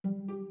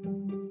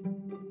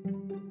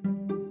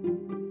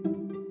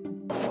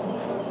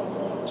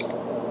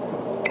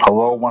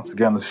Hello, once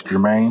again, this is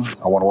Jermaine.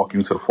 I want to welcome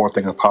you to the Fourth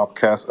Thinking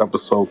Podcast,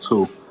 Episode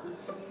 2.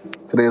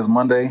 Today is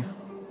Monday,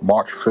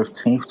 March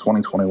 15th,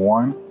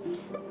 2021.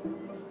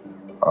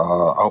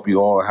 I hope you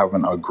all are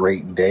having a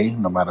great day,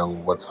 no matter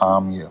what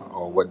time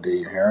or what day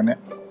you're hearing it.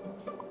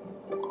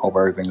 Hope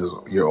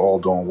you're all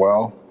doing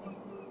well.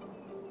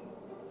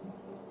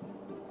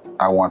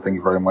 I want to thank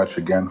you very much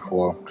again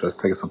for just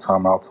taking some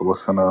time out to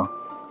listen to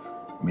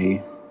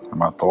me and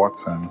my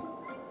thoughts and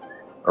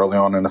early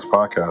on in this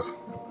podcast.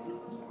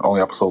 Only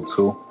Episode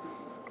 2.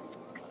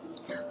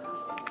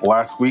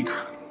 Last week,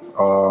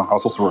 I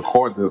was supposed to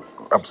record the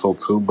Episode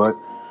 2, but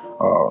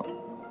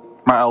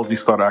my allergies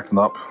started acting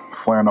up,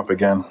 flaring up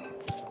again.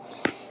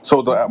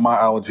 So my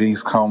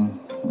allergies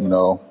come,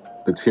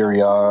 the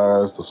teary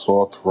eyes, the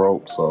sore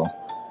throat. So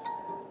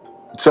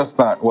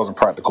it wasn't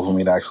practical for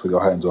me to actually go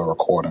ahead and do a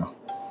recording.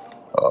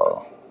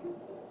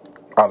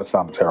 I just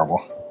sounded terrible.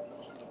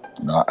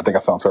 I think I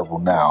sound terrible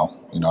now.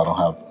 I don't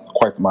have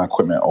quite my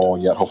equipment all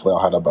yet. Hopefully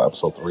I'll have that by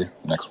Episode 3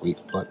 next week.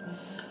 But,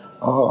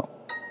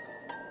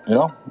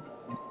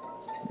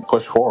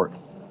 push forward.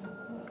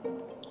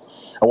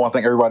 I want to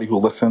thank everybody who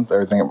listened,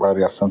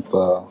 everybody I sent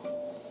the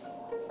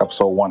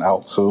Episode 1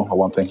 out to. I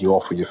want to thank you all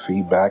for your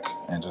feedback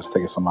and just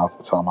taking some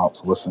time out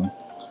to listen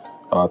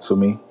to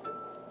me.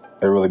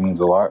 It really means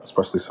a lot,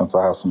 especially since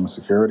I have some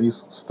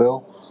insecurities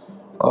still.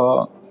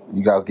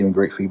 You guys give me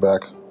great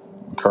feedback,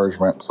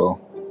 encouragement, so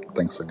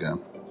thanks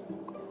again.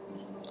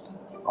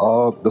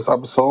 This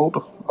episode,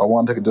 I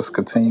wanted to just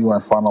continue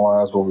and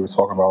finalize what we were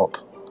talking about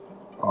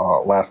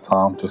last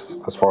time, just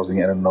as far as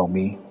getting to know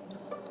me.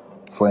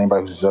 For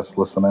anybody who's just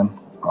listening,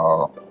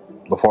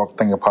 the Fourth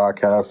Thinking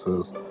Podcast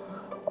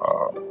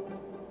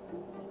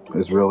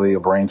is really a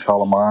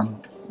brainchild of mine,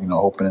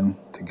 hoping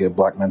to get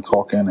black men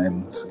talking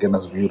and getting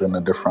us viewed in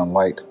a different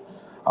light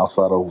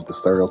outside of the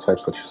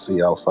stereotypes that you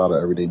see outside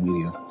of everyday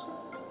media.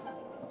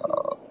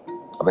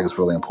 I think it's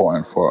really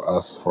important for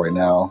us right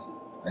now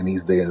in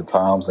these days and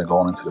times and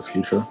going into the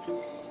future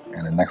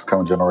and the next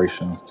coming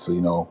generations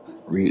to,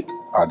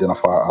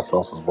 re-identify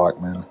ourselves as black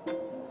men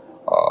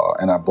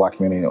and our black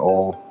community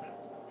all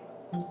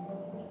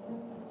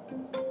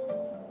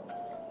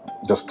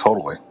just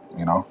totally,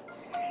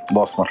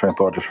 lost my train of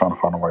thought just trying to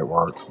find the right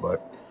words. But,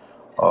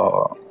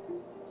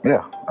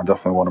 I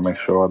definitely want to make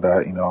sure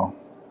that,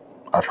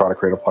 I try to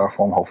create a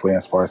platform, hopefully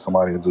inspire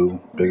somebody to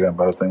do bigger and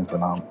better things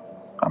than I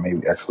may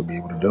actually be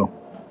able to do.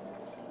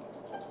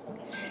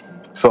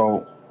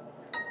 So,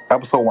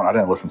 Episode 1, I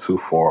didn't listen to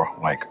for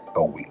like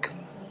a week.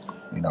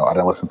 I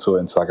didn't listen to it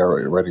until I got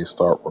ready to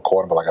start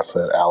recording. But like I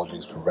said,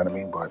 allergies prevented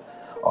me. But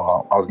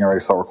I was getting ready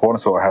to start recording,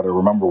 so I had to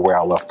remember where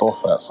I left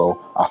off at.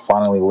 So I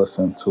finally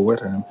listened to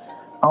it, and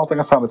I don't think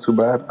I sounded too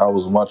bad. I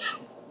was more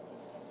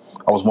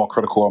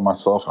critical of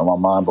myself and my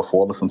mind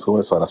before listening to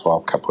it, so that's why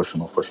I kept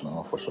pushing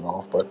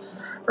off. But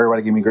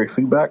everybody gave me great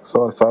feedback,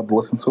 so I decided to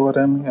listen to it,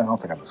 and I don't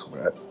think I did too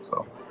bad.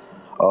 So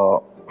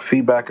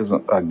feedback is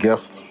a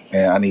gift,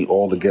 and I need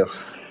all the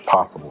gifts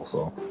possible.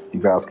 So you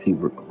guys keep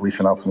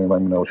reaching out to me,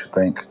 let me know what you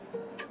think.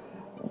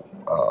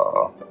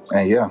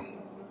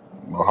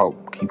 It'll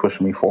help keep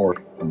pushing me forward.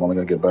 I'm only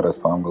going to get better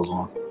as time goes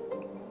on.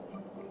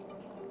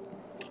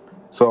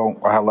 So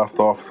I had left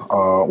off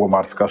with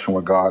my discussion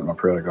with God, my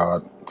prayer to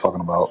God, talking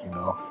about,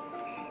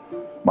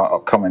 my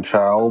upcoming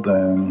child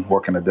and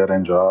working a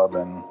dead-end job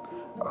and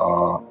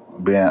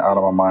being out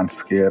of my mind,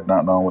 scared,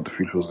 not knowing what the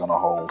future was going to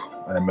hold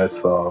in the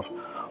midst of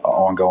an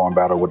ongoing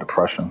battle with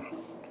depression.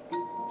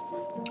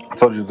 I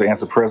told you the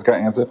answered prayers got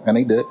answered, and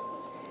they did.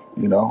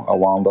 I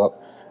wound up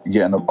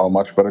getting a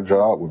much better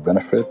job with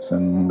benefits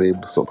and be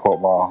able to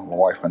support my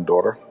wife and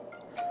daughter.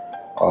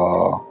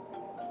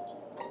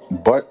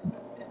 But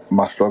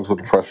my struggles with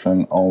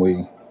depression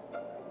only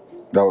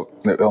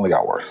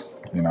got worse.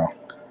 I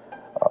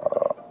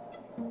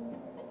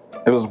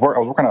was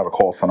working at a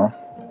call center,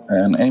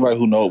 and anybody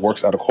who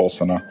works at a call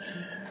center,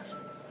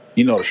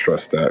 the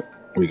stress that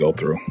we go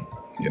through.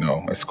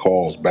 It's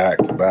calls back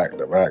to back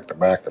to back to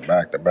back to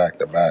back to back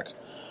to back.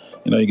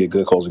 You get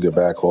good calls, you get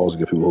bad calls, you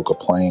get people who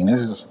complain.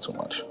 It's just too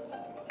much.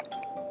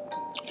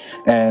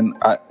 And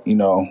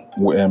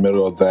we're in the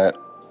middle of that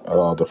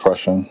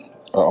depression.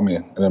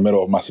 In the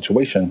middle of my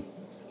situation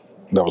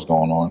that was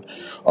going on,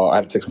 I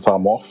had to take some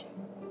time off.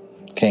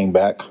 Came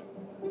back,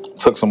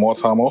 took some more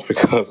time off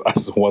because I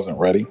just wasn't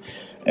ready.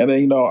 And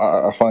then,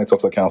 I finally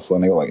talked to the counselor,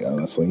 and they were like,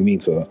 "So you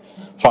need to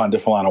find a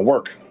different line of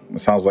work. It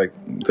sounds like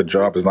the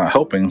job is not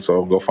helping,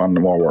 so go find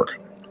more work."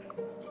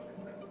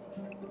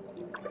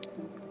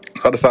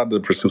 So I decided to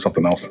pursue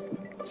something else.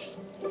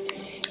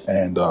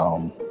 And, I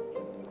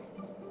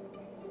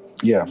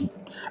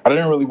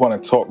didn't really want to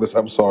talk this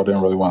episode. I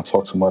didn't really want to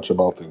talk too much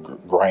about the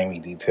grimy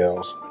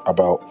details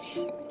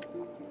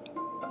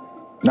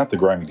not the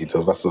grimy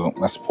details. That's a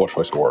poor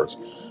choice of words.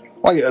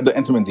 The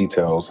intimate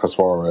details as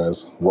far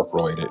as work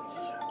related.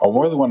 I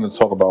really wanted to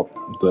talk about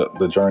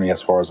the journey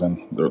as far as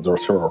in the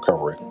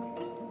recovery.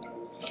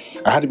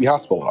 I had to be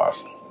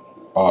hospitalized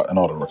in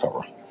order to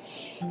recover.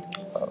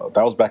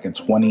 That was back in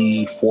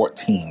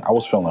 2014. I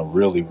was feeling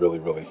really, really,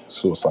 really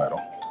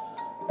suicidal.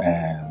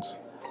 And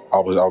I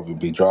would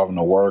be driving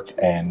to work,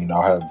 and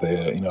I had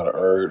the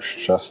urge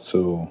just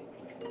to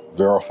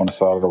veer off on the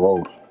side of the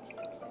road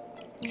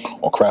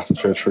or crash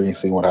into a tree and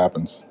see what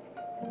happens.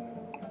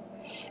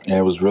 And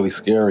it was really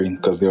scary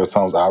because there were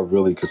times I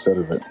really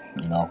considered it.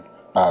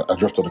 I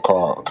drifted the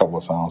car a couple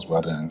of times,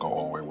 but I didn't go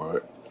all the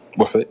way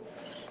with it.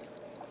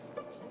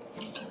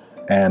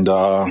 And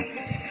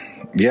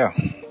yeah,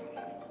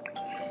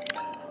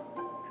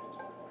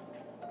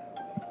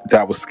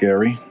 that was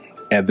scary.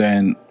 And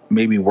then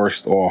made me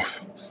worse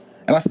off.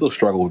 And I still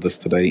struggle with this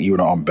today, even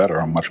though I'm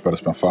better. I'm much better.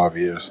 It's been 5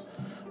 years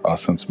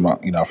since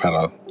I've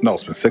had no,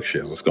 it's been 6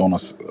 years. It's going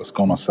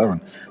on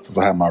 7 since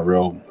I had my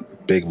real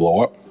big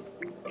blow up.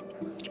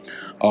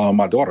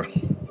 My daughter,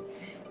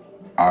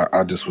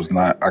 I just was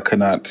not, I could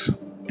not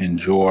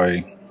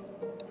enjoy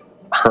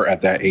her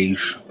at that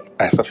age,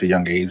 at such a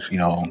young age,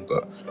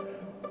 the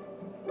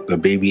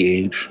baby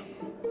age,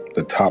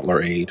 the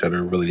toddler age. I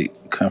really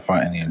couldn't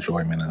find any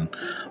enjoyment, and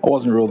I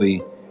wasn't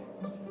really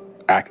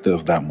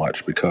active that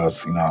much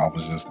because I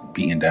was just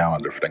beaten down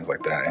and different things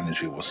like that.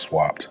 Energy was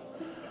swapped.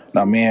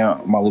 Now, me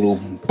and my little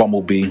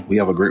bumblebee, we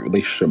have a great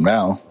relationship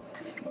now.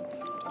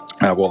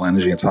 I have all the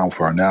energy and time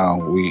for her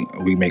now. We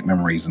make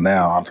memories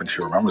now. I don't think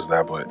she remembers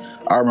that, but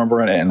I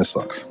remember it, and it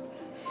sucks.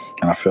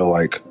 And I feel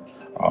like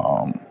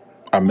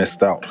I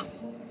missed out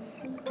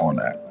on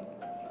that.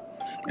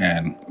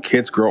 And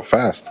kids grow up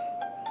fast.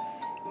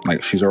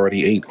 Like, she's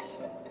already 8.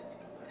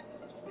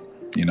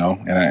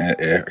 And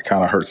it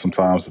kind of hurts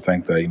sometimes to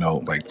think that,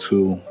 like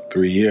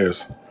 2-3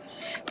 years,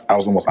 I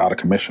was almost out of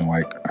commission.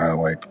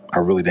 I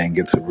really didn't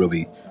get to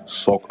really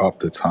soak up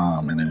the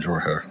time and enjoy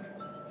her,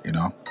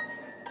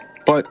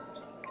 But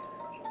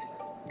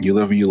you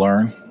live and you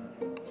learn.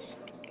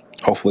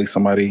 Hopefully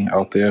somebody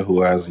out there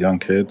who has young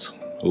kids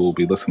who will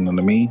be listening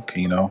to me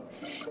can,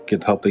 get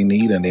the help they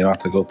need, and they don't have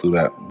to go through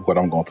what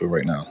I'm going through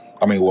right now.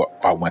 I mean, what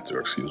I went through,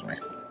 excuse me.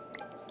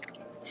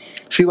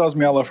 She loves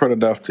me. I love her to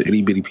death, to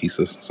itty bitty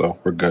pieces. So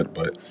we're good.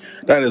 But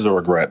that is a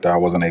regret that I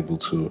wasn't able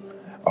to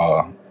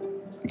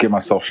get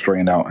myself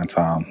straightened out in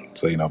time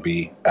to,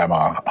 be at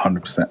my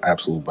 100%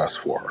 absolute best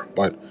for her.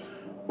 But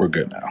we're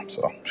good now.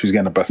 So she's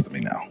getting the best of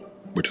me now,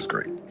 which is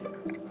great.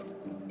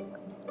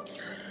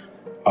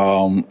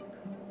 The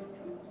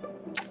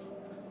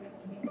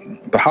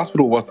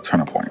hospital was the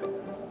turning point.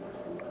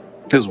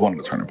 It was one of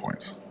the turning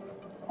points.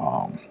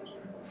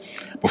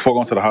 Before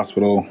going to the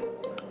hospital,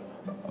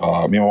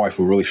 me and my wife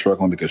were really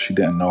struggling because she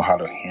didn't know how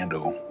to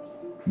handle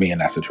me in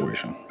that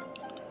situation.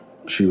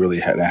 She really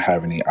didn't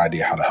have any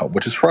idea how to help,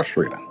 which is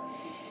frustrating.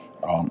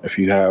 If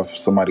you have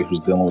somebody who's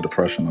dealing with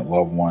depression, a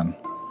loved one,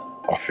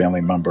 a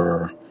family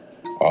member,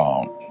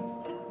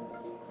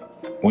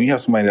 when you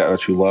have somebody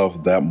that you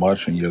love that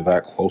much and you're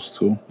that close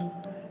to,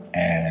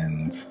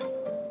 and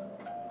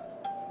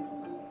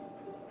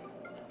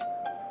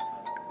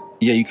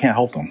you can't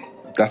help them.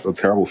 That's a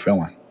terrible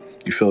feeling.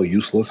 You feel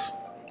useless.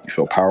 You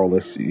feel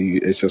powerless.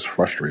 It's just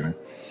frustrating.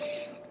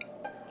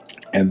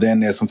 And then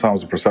there's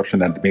sometimes a perception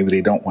that maybe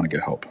they don't want to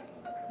get help,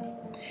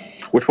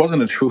 which wasn't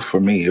the truth for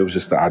me. It was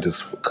just that I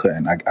just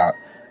couldn't.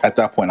 At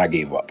that point, I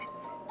gave up.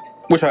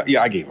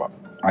 I gave up.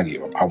 I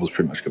was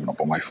pretty much giving up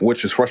on life,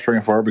 which is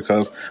frustrating for her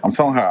because I'm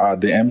telling her I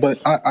didn't,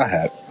 but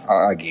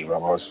I gave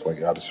up. I was just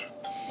like, I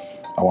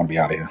want to be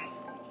out of here.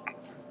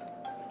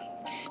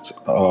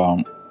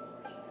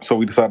 So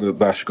we decided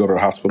that I should go to the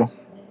hospital.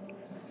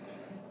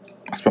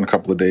 I spent a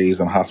couple of days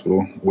in the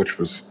hospital, which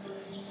was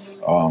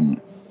an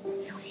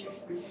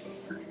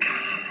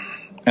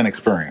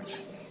experience.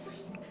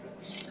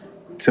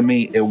 To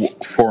me,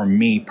 for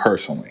me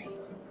personally,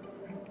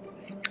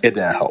 it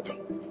didn't help.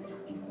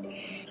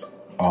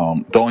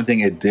 The only thing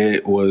it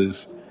did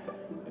was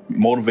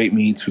motivate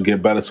me to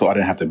get better so I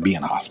didn't have to be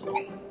in the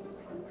hospital.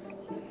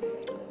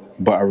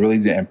 But I really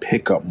didn't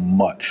pick up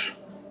much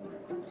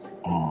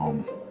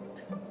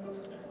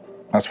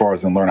as far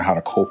as in learning how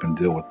to cope and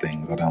deal with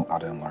things. I didn't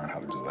learn how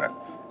to do that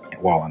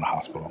while in the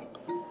hospital.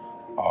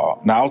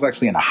 Now, I was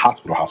actually in a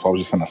hospital. I was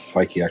just in a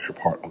psychiatric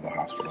part of the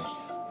hospital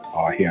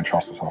here in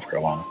Charleston, South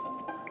Carolina.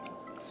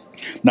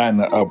 Not in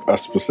a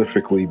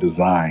specifically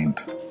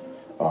designed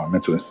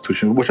mental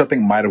institution, which I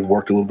think might have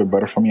worked a little bit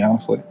better for me,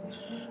 honestly.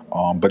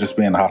 But just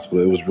being in the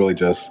hospital, it was really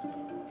just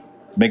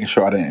making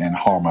sure I didn't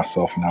harm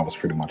myself, and that was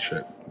pretty much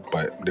it.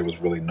 But there was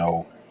really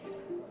no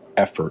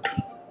effort.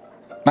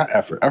 Not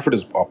effort. Effort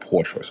is a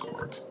poor choice of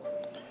words.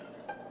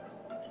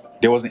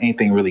 There wasn't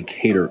anything really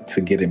catered to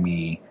getting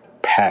me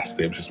past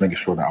it. It was just making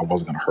sure that I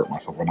wasn't going to hurt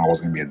myself and I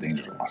wasn't going to be a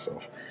danger to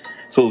myself.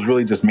 So it was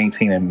really just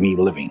maintaining me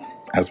living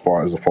as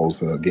opposed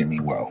to getting me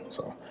well.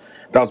 So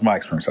that was my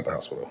experience at the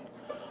hospital.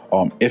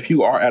 If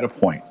you are at a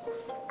point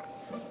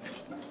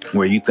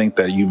where you think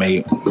that you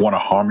may want to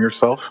harm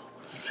yourself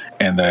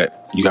and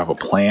that you have a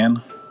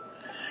plan,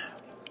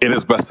 it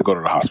is best to go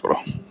to the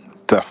hospital.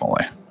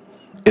 Definitely.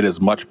 It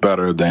is much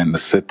better than to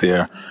sit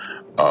there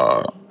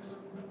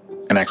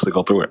and actually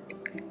go through it.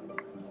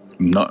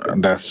 No,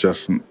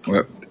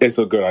 it's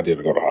a good idea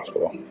to go to the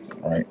hospital,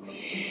 right?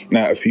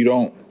 Now, if you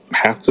don't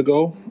have to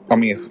go, I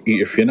mean,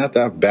 if you're not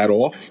that bad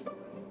off,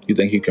 you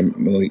think you can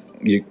really,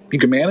 you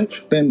can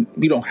manage, then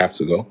you don't have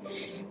to go.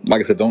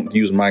 Like I said, don't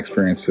use my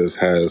experiences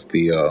as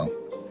the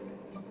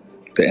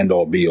end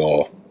all be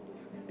all,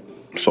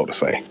 so to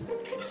say.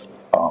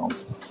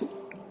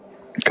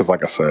 Because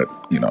like I said,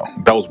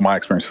 that was my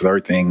experiences.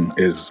 Everything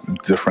is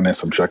different and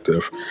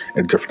subjective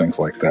and different things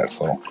like that.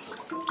 So,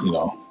 you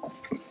know,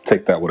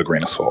 take that with a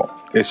grain of salt.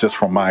 It's just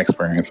from my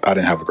experience. I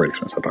didn't have a great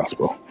experience at the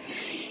hospital.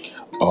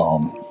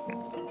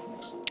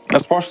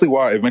 That's partially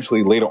why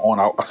eventually later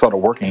on I started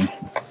working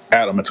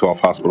at a mental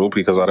health hospital,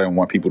 because I didn't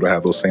want people to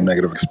have those same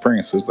negative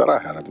experiences that I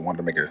had. I wanted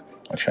to make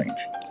a change.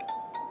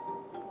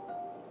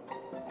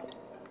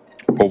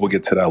 But we'll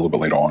get to that a little bit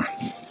later on.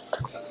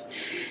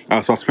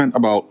 So I spent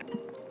about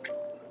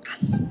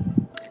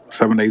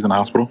 7 days in the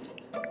hospital.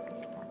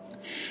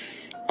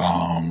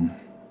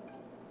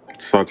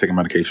 Started taking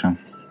medication.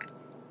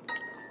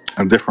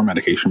 A different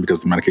medication,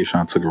 because the medication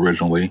I took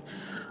originally,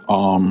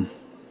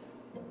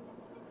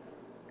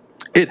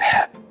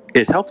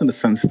 it helped in the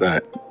sense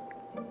that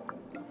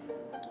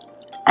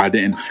I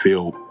didn't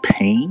feel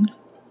pain,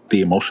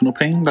 the emotional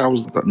pain that I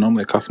was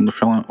normally accustomed to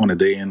feeling on a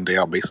day in, day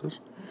out basis.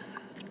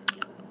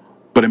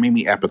 But it made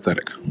me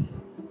apathetic.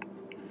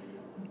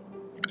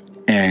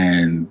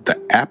 And the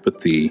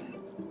apathy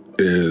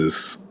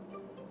is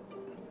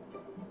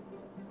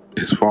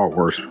far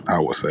worse, I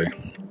would say.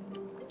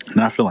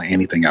 Not feeling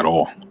anything at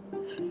all.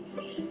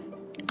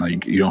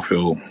 You don't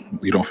feel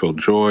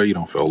joy, you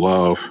don't feel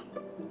love,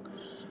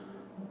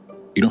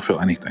 you don't feel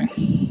anything.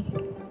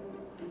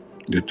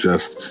 You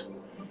just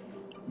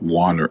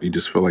wander. You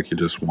just feel like you're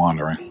just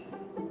wandering.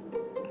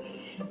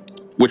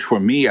 Which for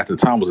me at the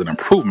time was an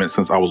improvement,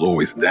 since I was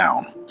always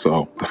down.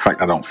 So the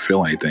fact I don't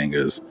feel anything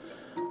is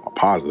a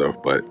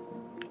positive, but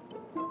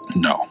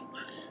no,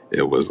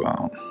 it was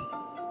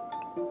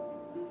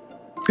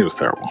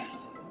terrible.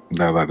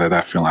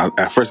 That feeling.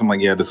 At first I'm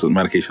like, yeah, this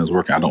medication is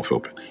working. I'm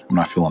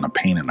not feeling the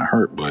pain and the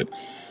hurt, but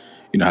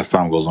as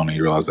time goes on and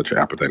you realize that you're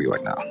apathetic,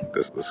 like, no,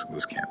 this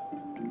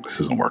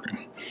isn't working.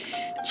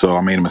 So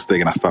I made a mistake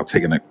and I stopped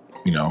taking it,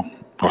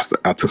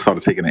 I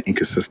started taking it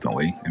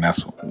inconsistently, and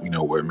that's,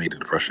 what made the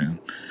depression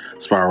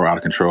spiral out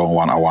of control,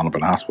 and I wound up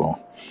in the hospital.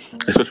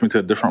 They switched me to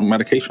a different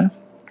medication,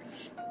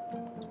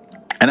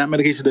 and that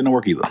medication didn't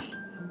work either.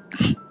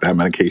 That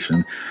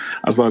medication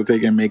I started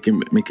taking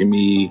making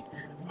me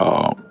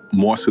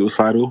more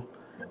suicidal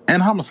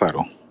and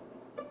homicidal,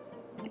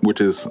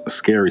 which is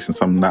scary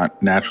since I'm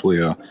not naturally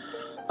a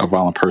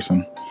violent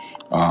person.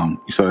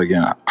 So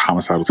again,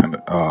 homicidal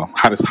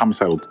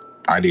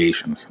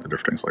ideations and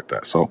different things like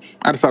that. So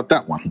I had to stop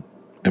that one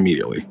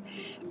immediately,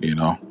 and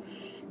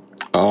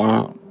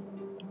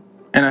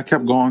I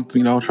kept going,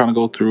 trying to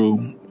go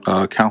through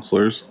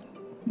counselors.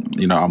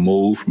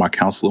 My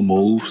counselor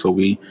moved, so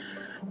we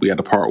had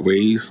to part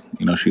ways.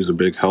 She was a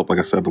big help, like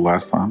I said the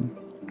last time.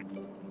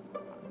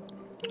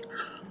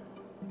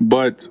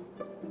 But,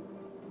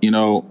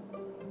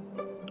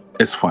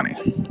 it's funny,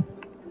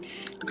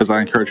 because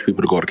I encourage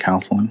people to go to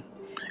counseling.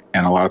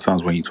 And a lot of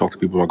times when you talk to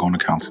people about going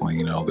to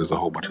counseling, there's a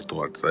whole bunch of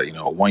thoughts that,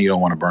 one, you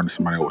don't want to burden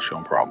somebody else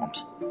showing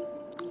problems.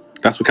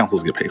 That's what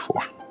counselors get paid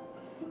for.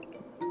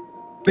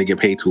 They get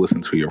paid to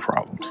listen to your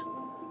problems.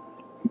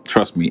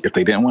 Trust me, if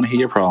they didn't want to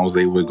hear your problems,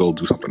 they would go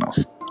do something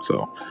else.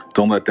 So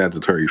don't let that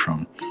deter you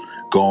from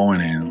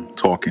going and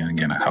talking and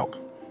getting help.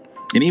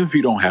 And even if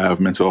you don't have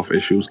mental health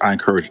issues, I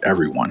encourage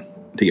everyone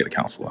to get a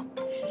counselor.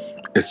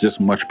 It's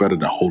just much better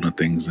than holding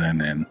things in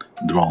and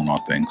dwelling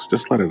on things.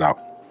 Just let it out.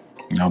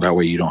 That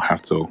way you don't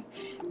have to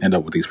end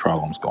up with these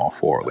problems going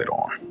forward later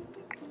on.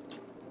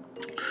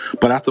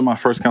 But after my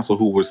first counselor,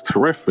 who was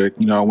terrific,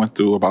 I went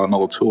through about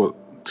another two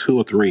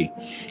or three,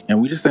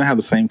 and we just didn't have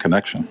the same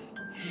connection.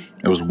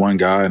 It was one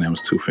guy and it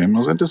was two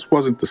females. It just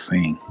wasn't the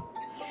same,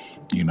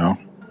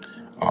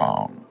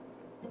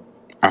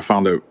 I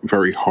found it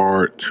very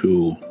hard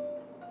to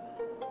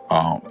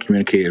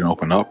communicate and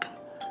open up.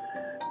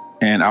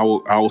 And I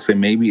will say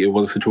maybe it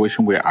was a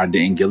situation where I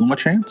didn't give them a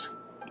chance,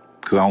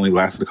 because I only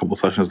lasted a couple of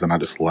sessions and I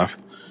just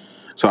left.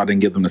 So I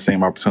didn't give them the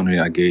same opportunity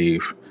I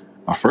gave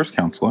my first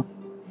counselor.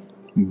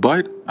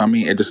 But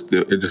it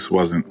just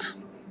wasn't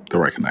the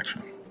right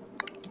connection.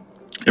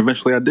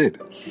 Eventually I did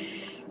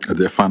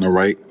find the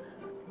right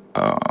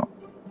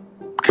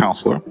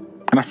counselor,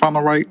 and I found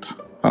the right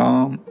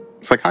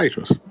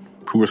psychiatrist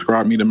who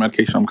prescribed me the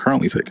medication I'm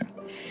currently taking.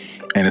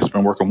 And it's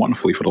been working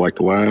wonderfully for the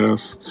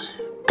last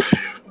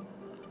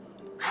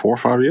 4 or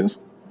 5 years.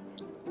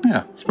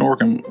 Yeah, it's been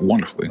working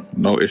wonderfully.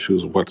 No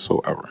issues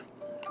whatsoever.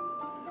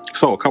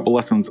 So a couple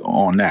lessons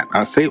on that.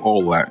 I say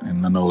all that,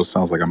 and I know it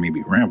sounds like I may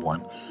be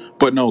rambling,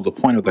 but no, the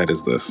point of that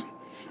is this.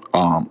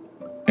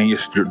 In your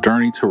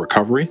journey to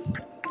recovery,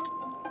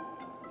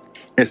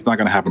 it's not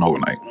going to happen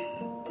overnight.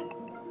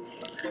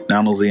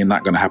 Not only is it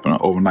not going to happen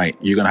overnight,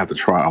 you're going to have to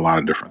try a lot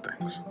of different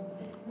things.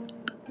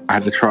 I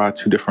had to try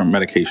 3 different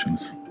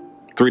medications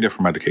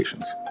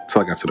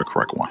until I got to the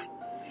correct one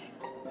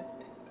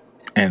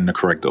and the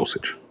correct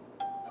dosage.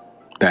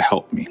 That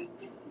helped me.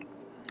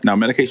 Now,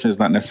 medication is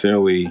not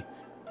necessarily,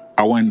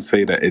 I wouldn't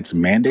say that it's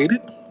mandated,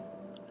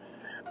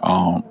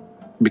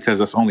 because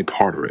that's only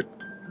part of it.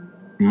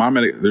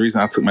 the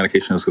reason I took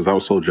medication is because I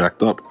was so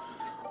jacked up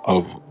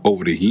of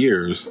over the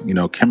years.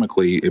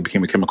 Chemically, it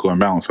became a chemical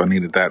imbalance. So I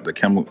needed that.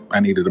 I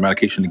needed the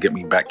medication to get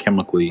me back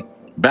chemically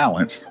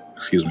balanced.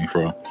 Excuse me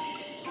for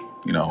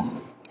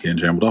getting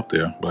jumbled up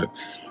there, but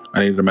I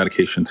needed the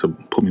medication to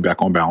put me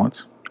back on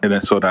balance, and then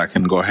so that I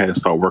can go ahead and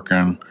start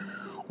working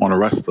on the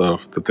rest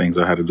of the things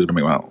I had to do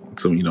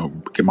to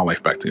get my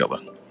life back together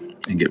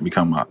and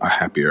become a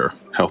happier,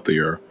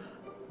 healthier,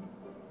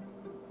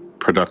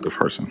 productive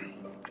person.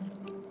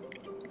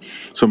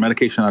 So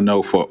medication, I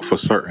know for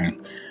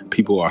certain,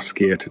 people are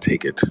scared to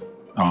take it.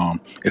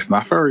 It's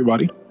not for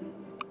everybody.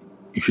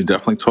 You should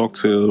definitely talk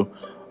to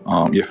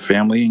your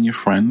family and your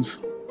friends.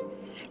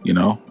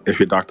 If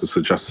your doctor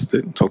suggests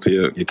it, talk to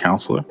your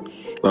counselor.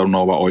 Let them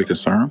know about all your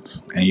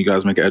concerns, and you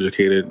guys make an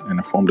educated and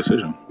informed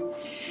decision.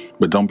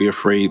 But don't be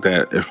afraid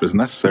that if it's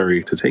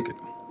necessary to take it,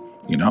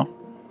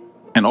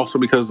 And also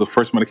because the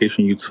first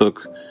medication you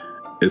took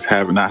is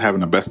not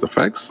having the best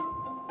effects,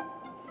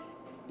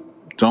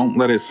 don't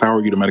let it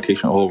sour you the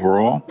medication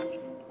overall.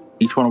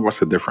 Each one of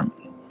us are different.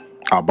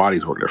 Our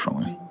bodies work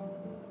differently.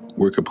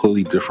 We're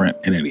completely different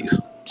entities.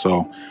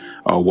 So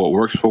what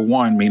works for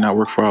one may not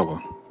work for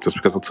other. Just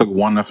because I took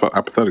one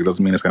apathetic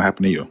doesn't mean it's going to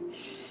happen to you.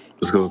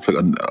 Just because I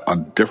took a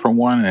different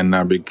one and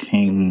I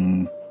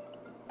became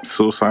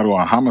suicidal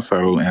or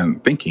homicidal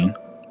and thinking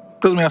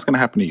doesn't mean that's going to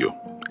happen to you.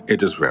 It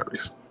just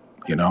varies,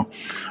 But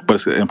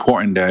it's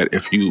important that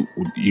if you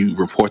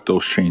report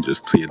those changes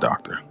to your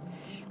doctor.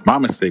 My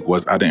mistake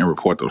was I didn't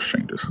report those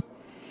changes.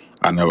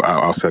 I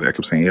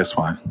kept saying, yeah, it's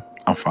fine.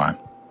 I'm fine.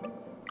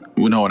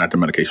 We know that the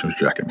medication was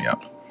jacking me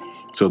up.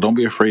 So don't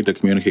be afraid to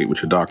communicate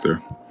with your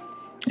doctor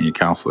and your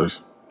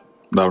counselors.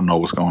 Let them know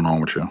what's going on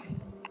with you.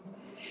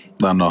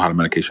 Let them know how the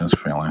medication is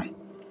feeling.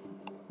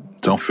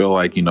 Don't feel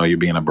like, you're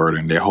being a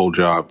burden. Their whole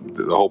job,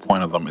 the whole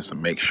point of them is to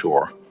make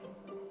sure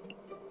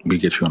we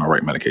get you on the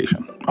right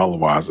medication.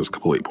 Otherwise, it's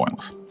completely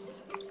pointless.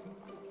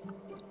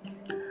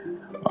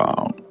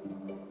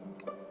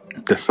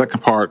 The second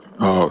part,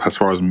 as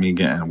far as me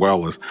getting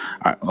well, is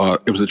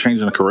it was a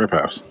change in the career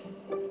paths.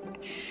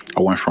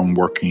 I went from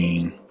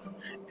working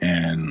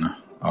in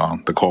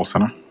the call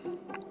center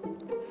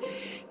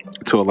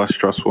to a less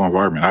stressful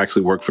environment. I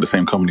actually worked for the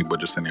same company,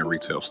 but just in their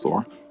retail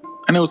store.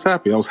 And I was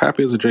happy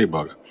as a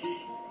J-bug.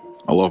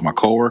 I love my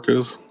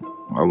coworkers.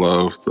 I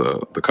love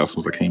the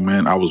customers that came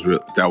in. That was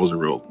a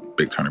real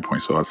big turning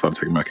point. So I started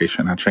taking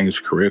medication. I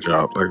changed career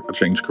jobs. I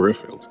changed career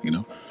fields,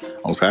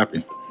 I was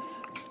happy.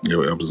 It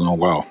was doing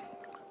well.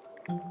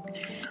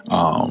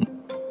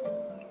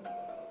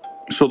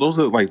 So those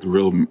are like the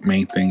real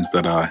main things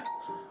that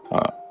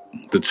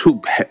the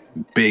two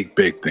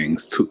big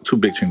things, two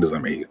big changes I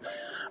made.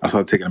 I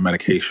started taking the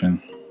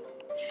medication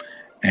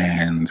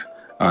and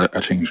I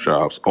changed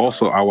jobs.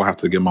 Also, I will have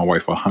to give my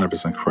wife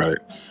 100% credit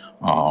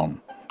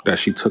that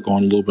she took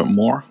on a little bit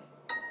more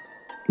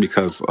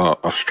because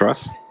of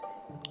stress.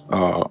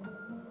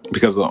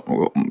 Because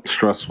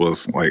stress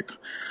was like,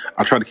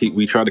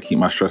 we tried to keep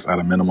my stress at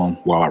a minimum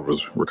while I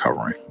was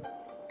recovering.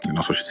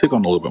 So she took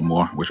on a little bit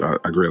more, which I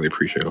greatly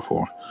appreciate her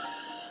for.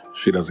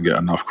 She doesn't get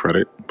enough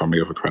credit, but I'm going to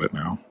give her credit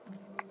now.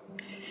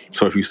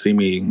 So if you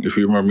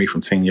remember me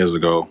from 10 years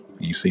ago,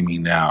 and you see me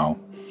now,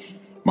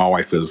 my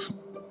wife is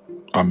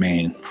a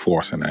main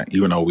force in that,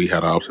 even though we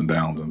had our ups and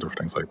downs and different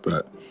things like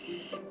that.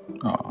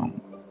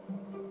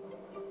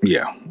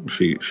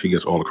 She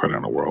gets all the credit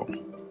in the world.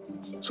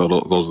 So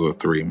those are the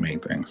three main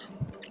things.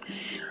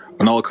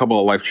 Another couple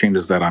of life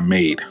changes that I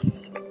made.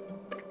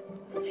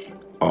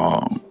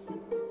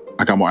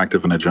 I got more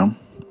active in the gym,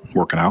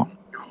 working out,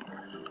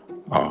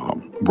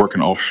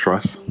 working off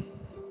stress.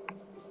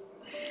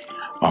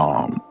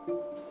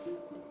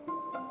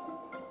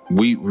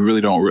 We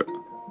really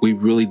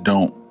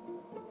don't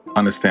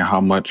understand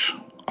how much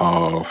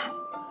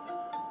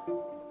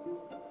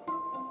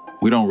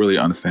we don't really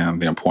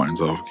understand the importance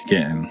of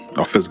getting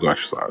a physical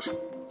exercise.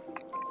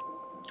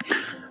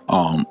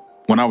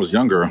 When I was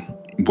younger,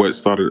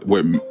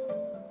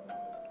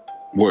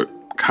 what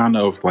kind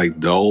of like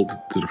dulled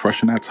the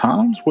depression at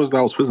times was that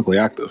I was physically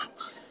active.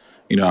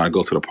 I'd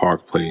go to the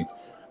park, play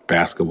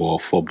basketball,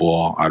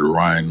 football, I'd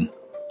run,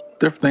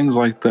 different things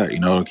like that,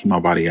 to keep my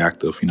body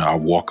active. I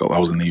walk. I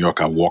was in New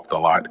York, I walked a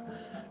lot.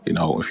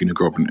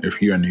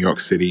 If you're in New York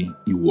City,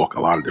 you walk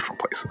a lot of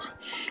different places.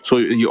 So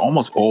you're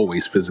almost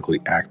always physically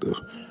active.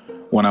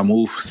 When I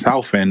moved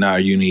south and now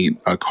you need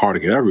a car to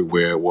get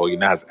everywhere, well, you're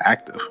not as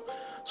active.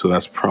 So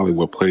that's probably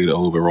what played a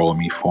little bit role in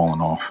me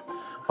falling off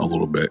a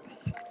little bit.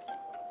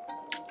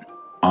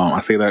 I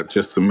say that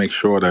just to make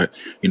sure that,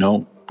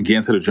 get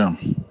into the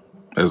gym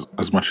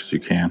as much as you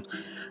can.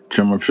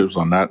 Gym memberships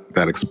are not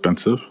that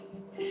expensive,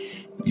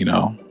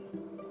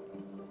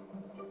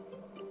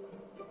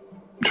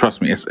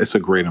 Trust me, it's a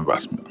great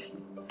investment,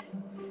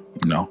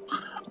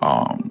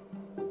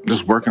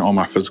 Just working on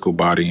my physical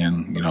body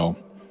and,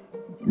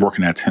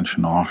 working that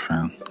tension off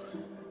and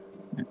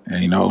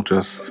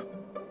just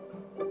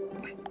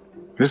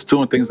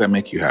doing things that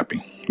make you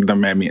happy. That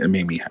made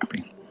me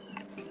happy.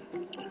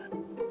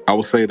 I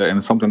will say that, and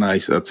it's something that I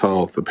used to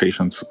tell the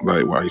patients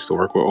like I used to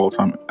work with all the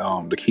time.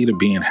 The key to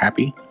being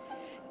happy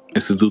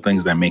is to do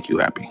things that make you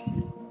happy.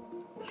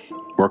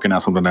 Working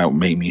out something that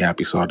made me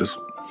happy, so I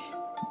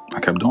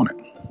kept doing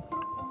it.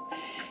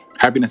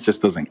 Happiness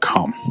just doesn't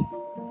come.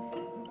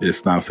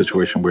 It's not a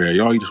situation where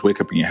you just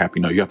wake up and you're happy.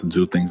 No, you have to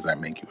do things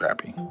that make you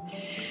happy.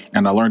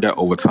 And I learned that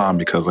over time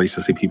because I used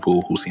to see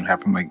people who seem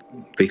happy. I'm like,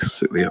 they're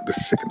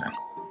sickening.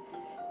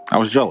 I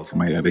was jealous. I'm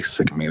like, they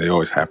sick of me. They're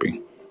always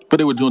happy. But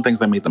they were doing things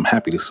that made them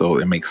happy, so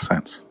it makes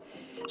sense.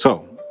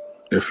 So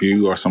if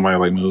you are somebody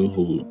like me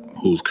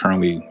who's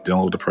currently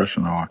dealing with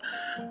depression, or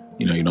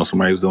you know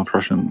somebody who's dealing with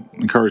depression,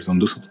 encourage them,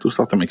 do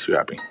stuff that makes you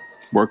happy.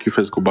 Work your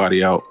physical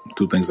body out.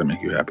 Do things that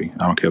make you happy.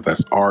 I don't care if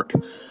that's art,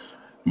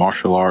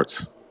 martial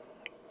arts,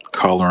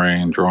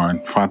 coloring,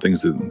 drawing. Find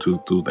things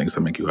to do things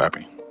that make you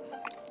happy.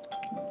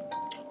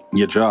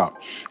 Your job.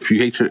 If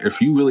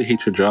you really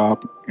hate your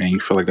job and you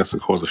feel like that's the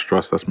cause of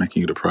stress that's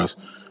making you depressed,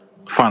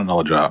 find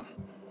another job.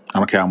 I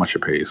don't care how much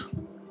it pays.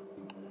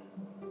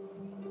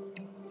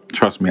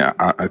 Trust me,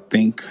 I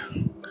think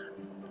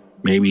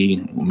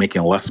maybe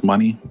making less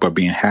money but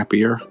being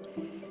happier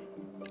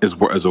is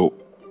an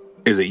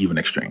even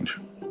exchange.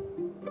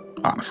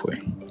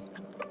 Honestly,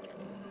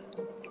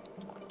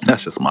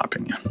 that's just my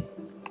opinion.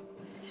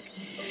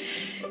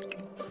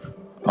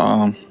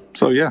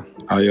 So yeah,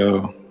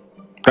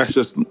 that's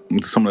just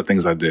some of the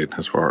things I did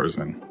as far as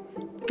in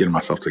getting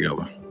myself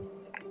together.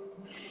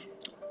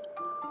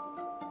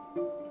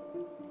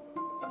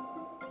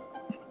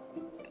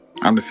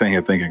 I'm just sitting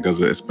here thinking because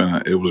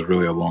it was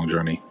really a long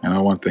journey, and I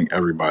want to thank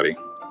everybody,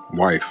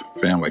 wife,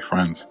 family,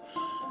 friends.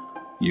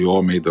 You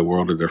all made the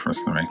world of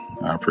difference to me.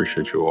 I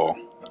appreciate you all.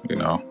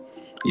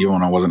 Even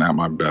when I wasn't at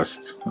my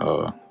best,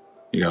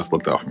 you guys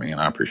looked out for me,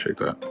 and I appreciate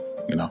that.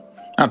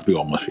 Not to be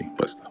all mushy,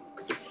 but still.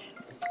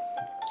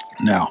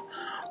 Now,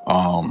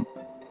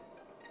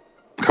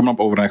 coming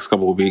up over the next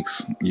couple of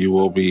weeks, you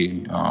will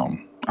be.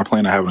 I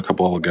plan on having a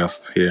couple of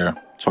guests here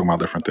talking about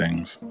different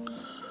things.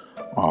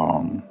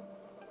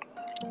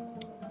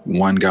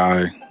 One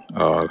guy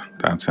that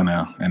I intend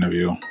to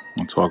interview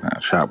and talk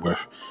and chat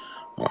with,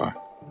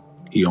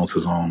 he owns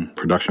his own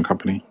production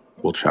company.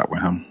 We'll chat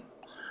with him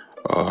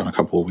in a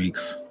couple of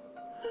weeks.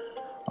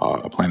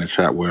 I plan to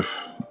chat with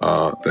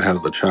the head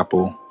of the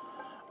chapel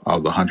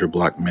of the 100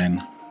 Black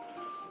Men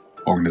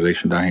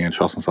organization down here in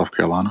Charleston, South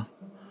Carolina.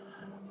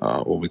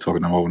 We'll be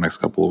talking to them over the next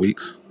couple of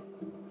weeks.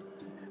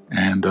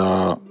 And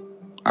I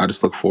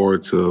just look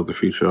forward to the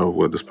future of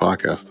what this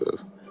podcast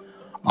is.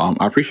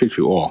 I appreciate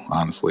you all,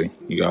 honestly.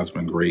 You guys have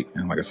been great.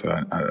 And like I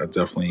said, I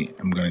definitely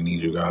am going to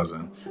need you guys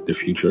in the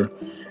future.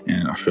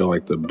 And I feel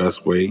like the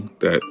best way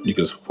that you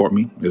can support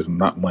me is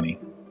not money.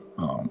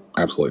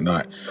 Absolutely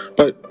not.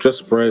 But just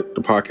spread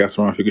the podcast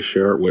around. If you could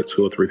share it with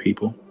 2 or 3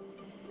 people,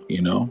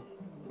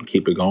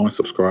 keep it going,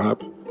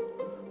 subscribe.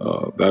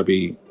 That'd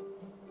be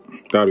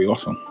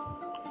awesome.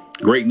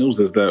 Great news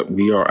is that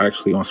we are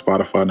actually on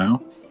Spotify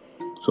now.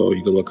 So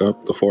you can look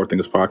up the Forward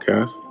Thinkers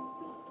Podcast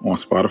on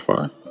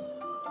Spotify.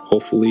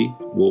 Hopefully,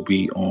 we'll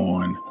be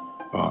on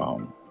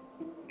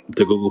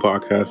the Google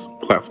Podcast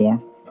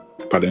platform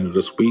by the end of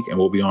this week, and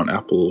we'll be on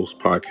Apple's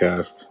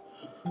podcast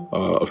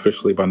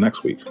officially by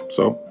next week.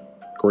 So,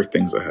 great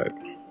things ahead.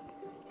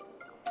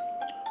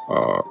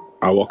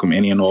 I welcome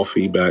any and all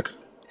feedback.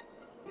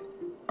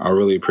 I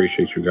really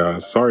appreciate you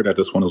guys. Sorry that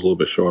this one is a little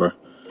bit shorter.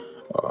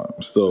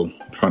 I'm still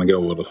trying to get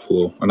over the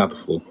flu. Not the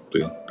flu,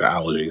 the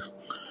allergies.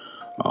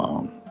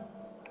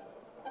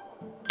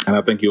 And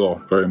I thank you all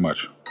very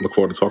much. Look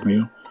forward to talking to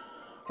you.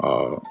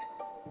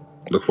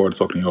 Look forward to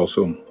talking to you all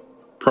soon.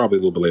 Probably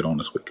a little bit later on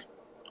this week.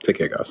 Take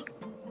care, guys.